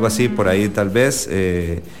amorosa o algo así, por ahí tal vez.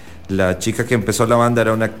 La chica que empezó la banda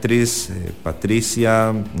era una actriz,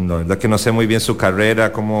 Patricia, la verdad que no sé muy bien su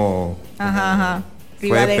carrera, cómo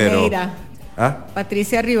fue, pero... ¿Ah?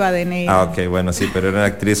 Patricia Rivadeneira. Ok, bueno, sí, pero era una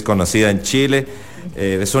actriz conocida en Chile.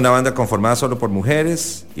 Es una banda conformada solo por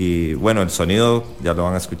mujeres y bueno, el sonido ya lo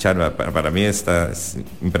van a escuchar, para mí es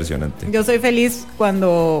impresionante. Yo soy feliz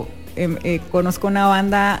cuando conozco una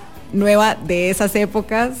banda nueva de esas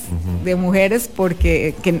épocas de mujeres,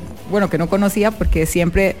 porque que no conocía, porque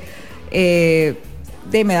siempre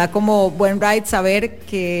me da como buen ride saber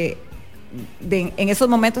que en esos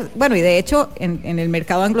momentos, bueno, y de hecho en el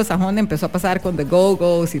mercado anglosajón empezó a pasar con The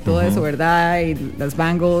Go-Go's y todo eso, ¿verdad? Y las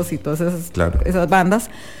Bangles y todas esas bandas,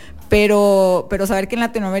 pero saber que en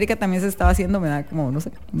Latinoamérica también se estaba haciendo me da como, no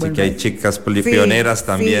sé. Sí, que hay chicas pioneras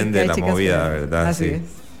también de la movida, ¿verdad? Así es.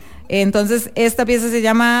 Entonces esta pieza se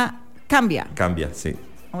llama Cambia. Cambia, sí.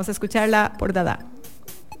 Vamos a escucharla por Dadá.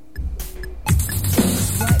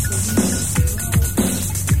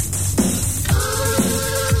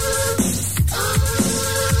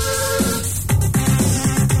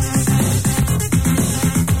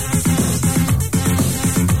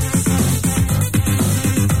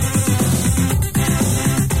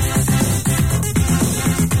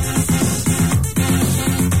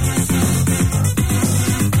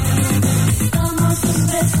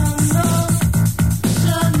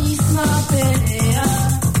 La misma pelea.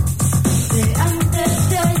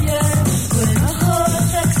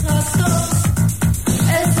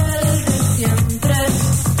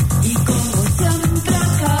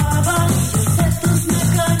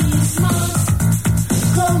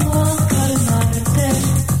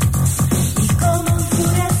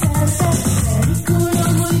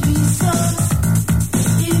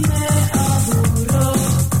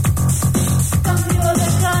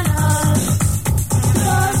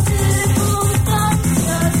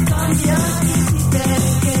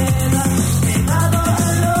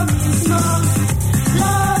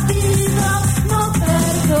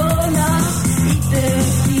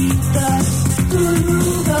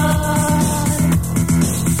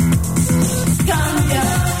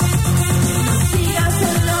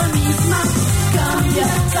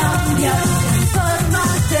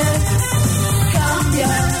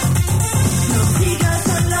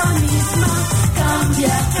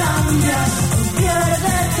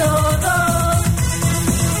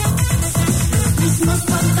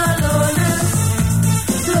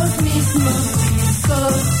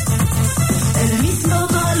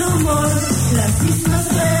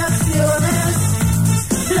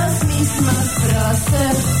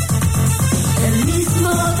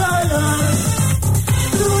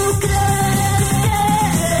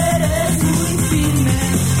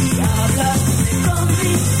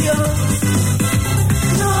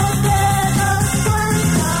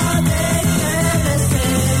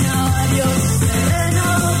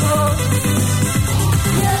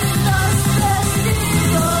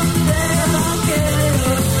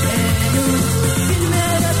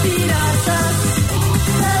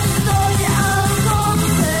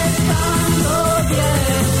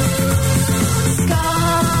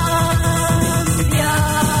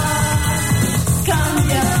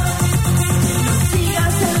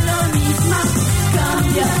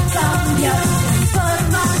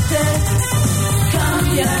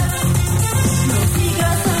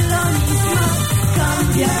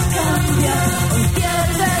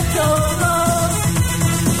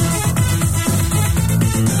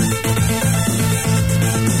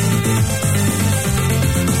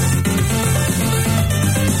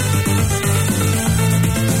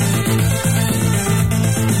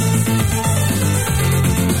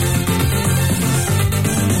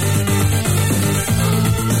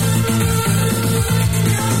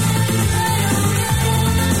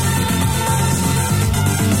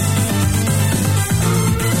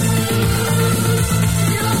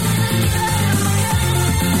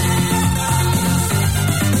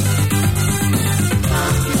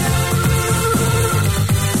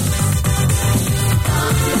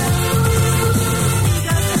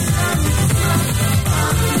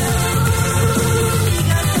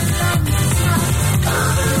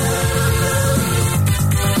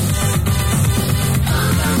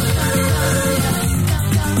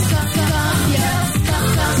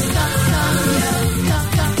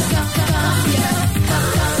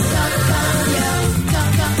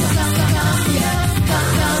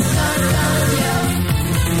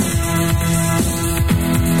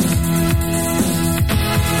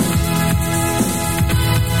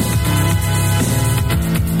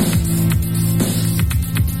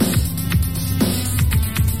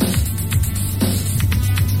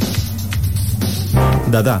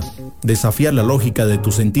 Dadá, desafiar la lógica de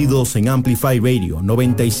tus sentidos en Amplify Radio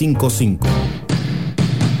 95.5.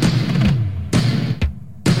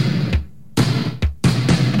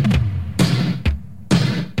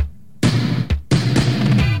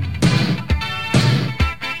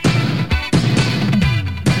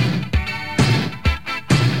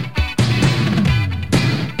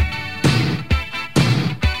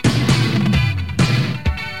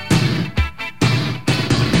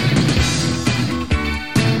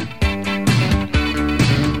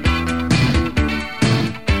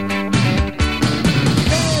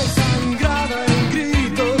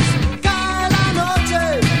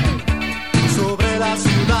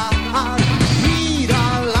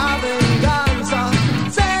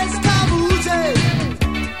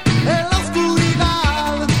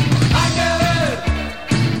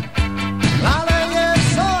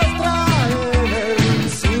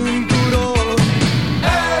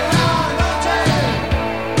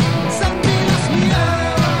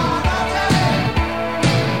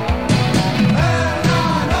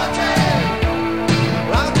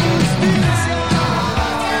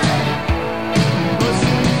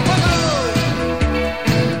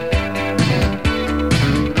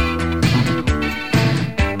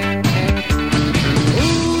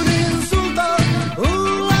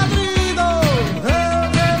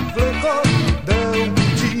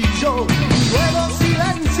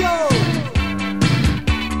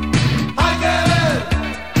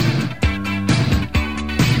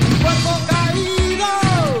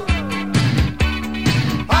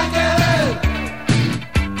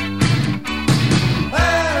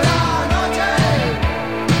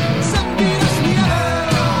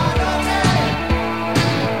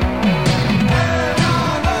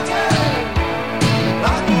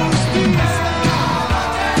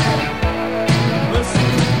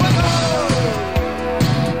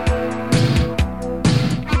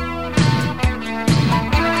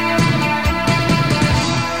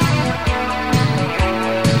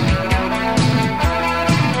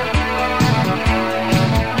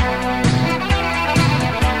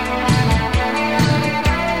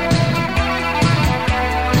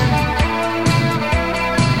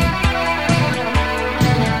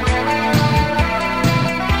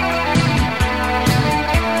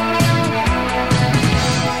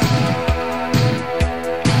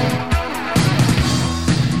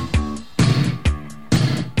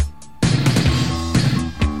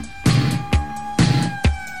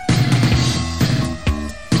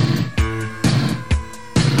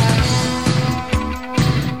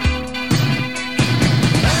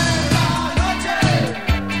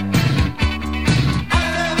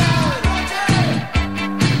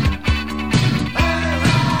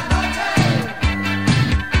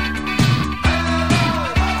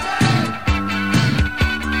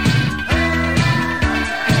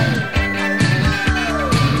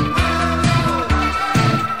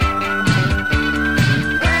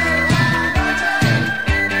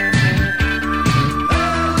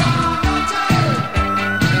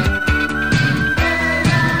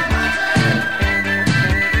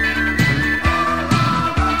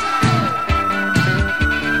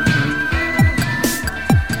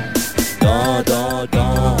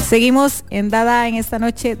 Seguimos en Dadá en esta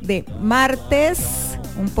noche de martes,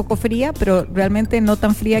 un poco fría, pero realmente no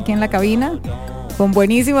tan fría aquí en la cabina, con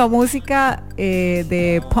buenísima música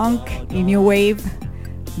de punk y new wave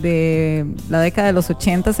de la década de los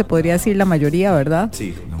 80, se podría decir la mayoría, ¿verdad?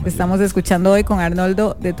 Sí. Estamos escuchando hoy con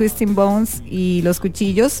Arnoldo de Twisting Bones y Los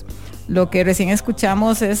Cuchillos. Lo que recién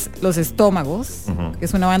escuchamos es Los Estómagos, que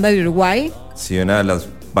es una banda de Uruguay. Sí, una de las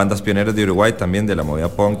bandas pioneras de Uruguay también, de la movida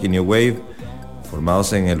punk y new wave.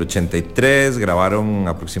 Formados en el 83, grabaron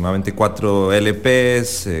aproximadamente 4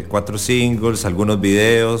 LPs, 4 singles, algunos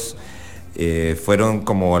videos. Fueron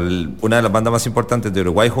como una de las bandas más importantes de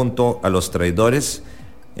Uruguay junto a Los Traidores.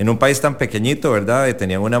 En un país tan pequeñito, ¿verdad?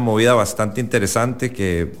 Tenían una movida bastante interesante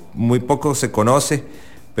que muy poco se conoce,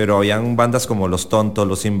 pero habían bandas como Los Tontos,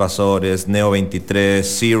 Los Invasores, Neo 23,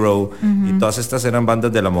 Zero, y todas estas eran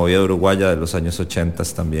bandas de la movida uruguaya de los años 80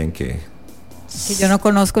 también que yo no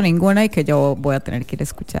conozco ninguna y que yo voy a tener que ir a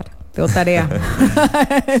escuchar. Tengo tarea.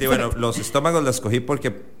 Sí, bueno, Los Estómagos la escogí porque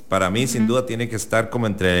para mí sin duda tiene que estar como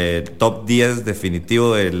entre el top 10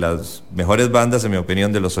 definitivo de las mejores bandas, en mi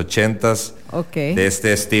opinión, de los 80s, de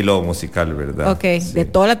este estilo musical, ¿verdad? Sí. De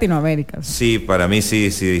toda Latinoamérica. Sí, para mí sí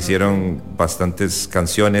hicieron bastantes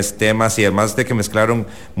canciones, temas, y además de que mezclaron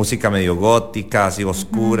música medio gótica, así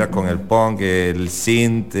oscura, con el punk, el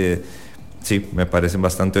synth. Sí, me parecen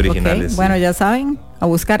bastante originales. Bueno, ya saben, a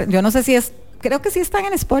buscar. Yo no sé si creo que sí están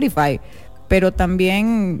en Spotify, pero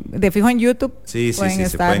también de fijo en YouTube. Sí,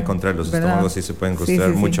 se puede encontrar, los estómagos sí se pueden encontrar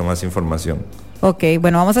mucho más información. Ok,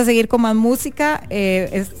 bueno, vamos a seguir con más música.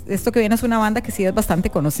 Esto que viene es una banda que sí es bastante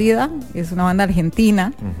conocida, es una banda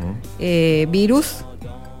argentina, Virus,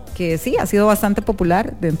 que sí ha sido bastante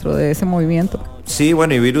popular dentro de ese movimiento. Sí,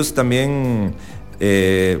 bueno, y Virus también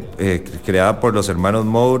creada por los hermanos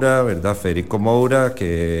Moura, ¿verdad? Federico Moura,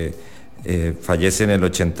 que fallece en el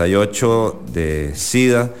 88 de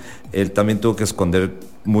SIDA. Él también tuvo que esconder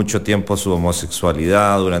mucho tiempo su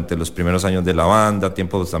homosexualidad durante los primeros años de la banda,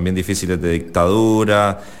 tiempos también difíciles de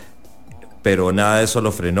dictadura, pero nada de eso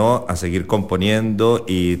lo frenó a seguir componiendo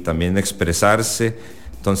y también expresarse.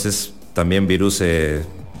 Entonces también Virus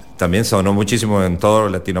también sonó muchísimo en toda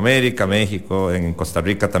Latinoamérica, México, en Costa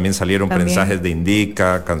Rica también salieron mensajes de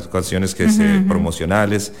Indica, canciones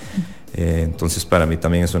promocionales. Entonces para mí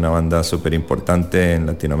también es una banda súper importante en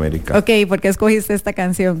Latinoamérica. Ok, ¿por qué escogiste esta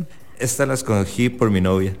canción? Esta la escogí por mi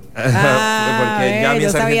novia. Porque ya mi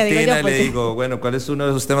es argentina, le digo, bueno, ¿cuál es uno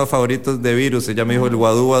de sus temas favoritos de Virus? Ella me dijo el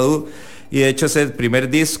Guadú Guadú, y de hecho es el primer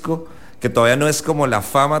disco que todavía no es como la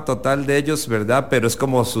fama total de ellos, ¿verdad? Pero es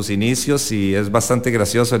como sus inicios y es bastante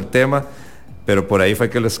gracioso el tema, pero por ahí fue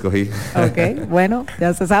que lo escogí. Ok, bueno,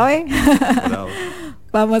 ya se sabe.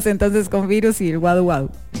 Vamos entonces con Virus y el Guadú Guadú.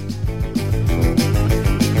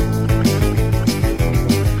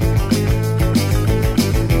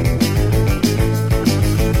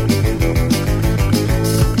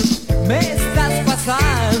 Me estás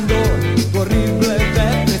pasando tu horrible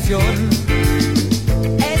depresión.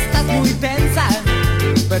 Estás muy tensa,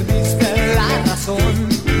 perdiste la razón.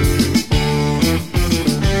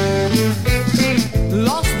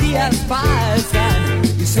 Los días pasan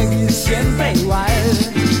y seguir siempre igual.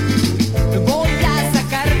 Voy a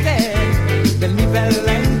sacarte del nivel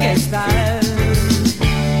en que estás.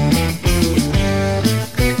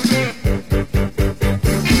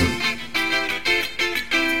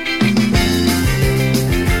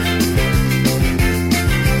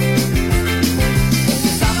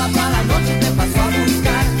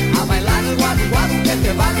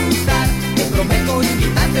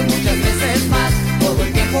 Muchas veces más, todo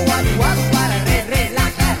el tiempo guadu guadu para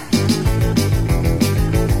relajar.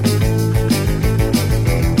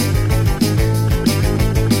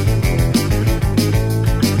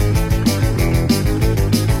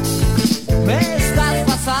 Me estás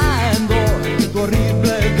pasando tu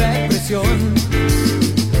horrible depresión.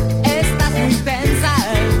 Estás muy tensa,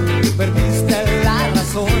 perdiste la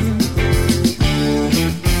razón.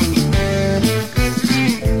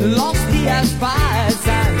 Los días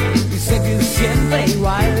pasan y seguir siempre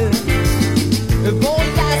igual. Voy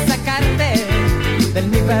a sacarte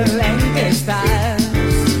del nivel en que estás.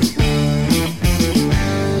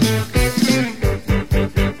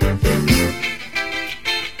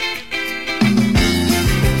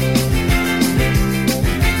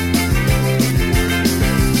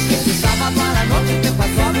 Este sábado a la noche te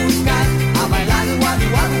paso a buscar, a bailar guadu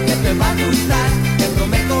guadu que te va a gustar. Te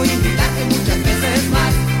prometo invitarte muchas veces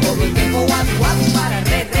más, todo el tiempo guadu guadu para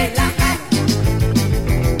relajar.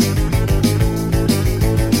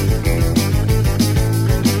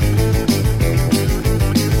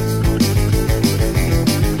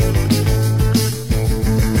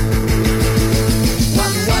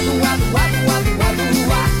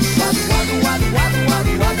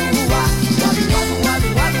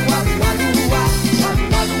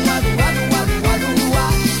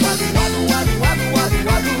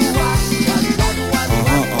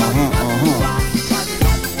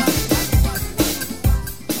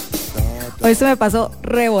 Hoy se me pasó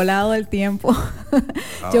revolado el tiempo.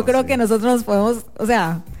 Yo creo que nosotros nos podemos, o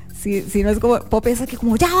sea, si no es como, puedo pensar que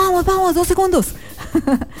como, ya vamos, 2 segundos.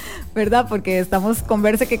 ¿Verdad? Porque estamos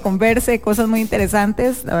converse, cosas muy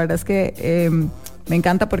interesantes. La verdad es que me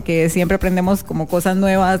encanta porque siempre aprendemos como cosas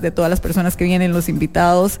nuevas de todas las personas que vienen, los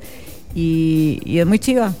invitados. Y es muy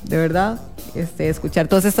chiva, de verdad. Escuchar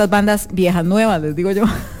todas estas bandas viejas nuevas, les digo yo.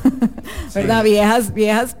 ¿Verdad?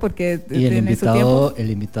 Viejas porque y el invitado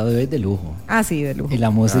de hoy de lujo. Ah, sí, de lujo. Y la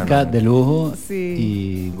música de lujo. Sí.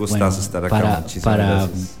 Y gustazo estar acá.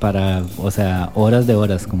 para, o sea, horas de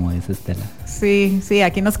horas, como dice Estela. Sí,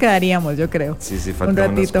 aquí nos quedaríamos, yo creo. Sí, falta un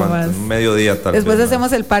ratito más. Un mediodía tal vez. Después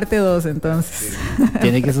hacemos el parte 2, entonces. Sí.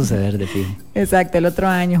 Tiene que suceder de fijo. Exacto, el otro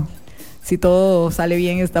año. Si todo sale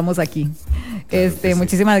bien, estamos aquí. Claro,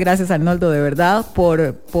 muchísimas gracias, Arnoldo, de verdad,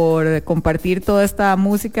 por compartir toda esta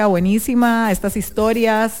música buenísima, estas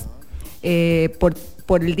historias,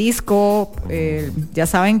 por el disco. Ya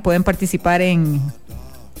saben, pueden participar en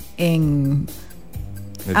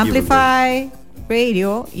Amplify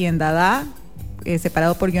Radio y en Dadá,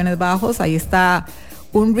 separado por guiones bajos. Ahí está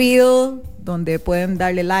un reel donde pueden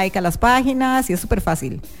darle like a las páginas y es súper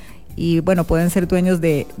fácil. Y bueno, pueden ser dueños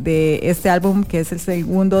de este álbum, que es el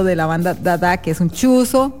segundo de la banda Dadá, que es un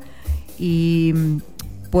chuzo. Y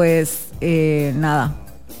pues nada,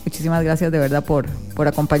 muchísimas gracias de verdad por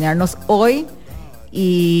acompañarnos hoy.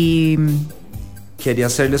 Y quería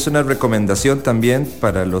hacerles una recomendación también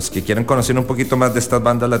para los que quieran conocer un poquito más de estas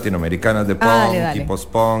bandas latinoamericanas de punk y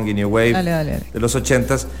post-punk y new wave de los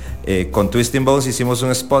 80s. Con Twisting Bones hicimos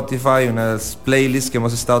un Spotify, unas playlists que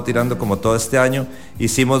hemos estado tirando como todo este año.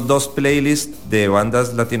 Hicimos 2 playlists de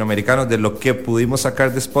bandas latinoamericanas de lo que pudimos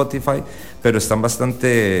sacar de Spotify, pero están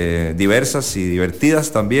bastante diversas y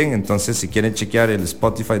divertidas también. Entonces, si quieren chequear el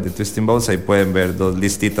Spotify de Twisting Bones, ahí pueden ver 2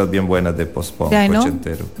 listitas bien buenas de post-punk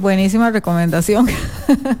ochentero. Buenísima recomendación.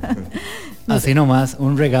 Así nomás,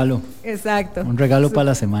 un regalo. Exacto. Un regalo para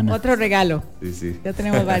la semana. Otro regalo. Sí. Ya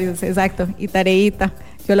tenemos varios, exacto. Y tareita.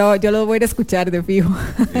 Yo lo voy a ir a escuchar de fijo.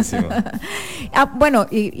 Bueno,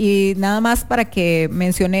 y nada más para que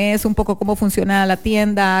menciones un poco cómo funciona la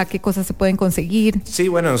tienda, qué cosas se pueden conseguir. Sí,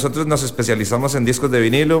 bueno, nosotros nos especializamos en discos de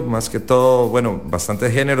vinilo, más que todo, bueno,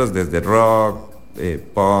 bastantes géneros, desde rock,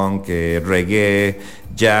 punk, reggae,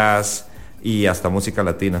 jazz y hasta música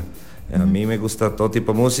latina. A mí me gusta todo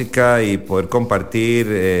tipo de música y poder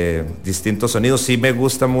compartir distintos sonidos. Sí me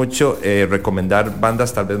gusta mucho recomendar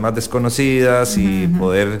bandas tal vez más desconocidas y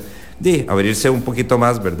poder abrirse un poquito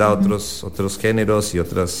más, ¿verdad? Otros géneros y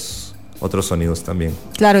otros sonidos también.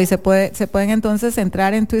 Claro, y se pueden entonces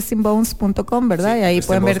entrar en twistingbones.com, ¿verdad? Sí, y ahí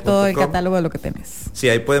pueden ver todo el catálogo de lo que tenés. Sí,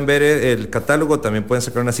 ahí pueden ver el catálogo. También pueden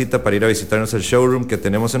sacar una cita para ir a visitarnos el showroom que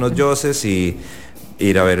tenemos en los Yoses y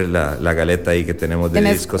ir a ver la galeta ahí que tenemos de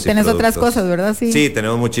discos y tenés productos. Otras cosas, ¿verdad? Sí,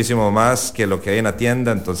 tenemos muchísimo más que lo que hay en la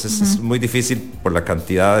tienda, entonces es muy difícil por la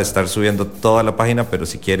cantidad de estar subiendo toda la página, pero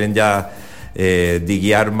si quieren ya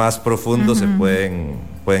diguear más profundo, se pueden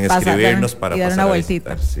escribirnos para dar una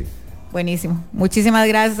vueltita. Sí. Buenísimo. Muchísimas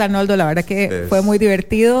gracias, Arnoldo, la verdad que fue muy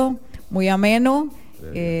divertido, muy ameno.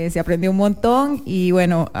 Se aprendió un montón y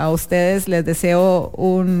bueno, a ustedes les deseo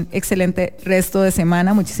un excelente resto de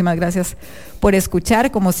semana. Muchísimas gracias por escuchar.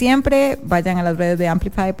 Como siempre, vayan a las redes de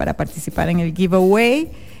Amplify para participar en el giveaway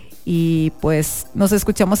y pues nos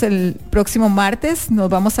escuchamos el próximo martes. Nos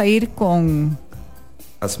vamos a ir con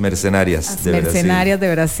Las Mercenarias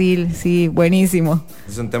de Brasil. Sí, buenísimo.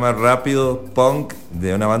 Es un tema rápido, punk,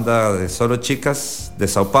 de una banda de solo chicas de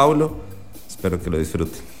Sao Paulo. Espero que lo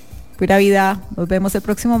disfruten. Pura vida, nos vemos el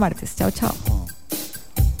próximo martes. Chao, chao.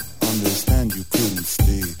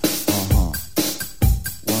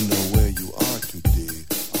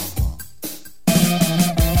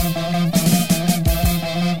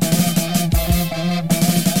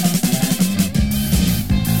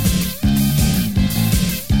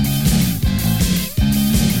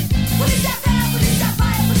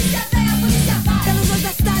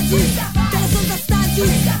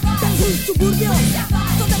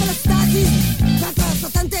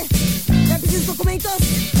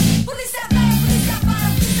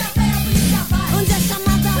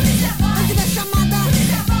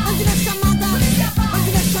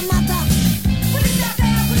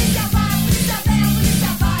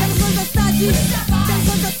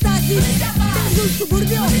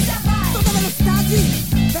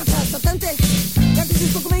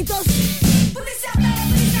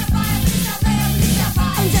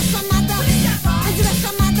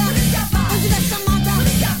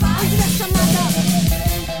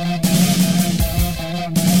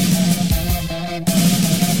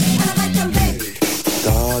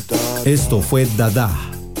 Esto fue Dadá.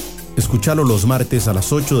 Escúchalo los martes a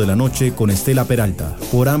las 8 de la noche con Estela Peralta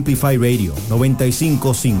por Amplify Radio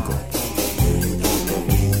 95.5.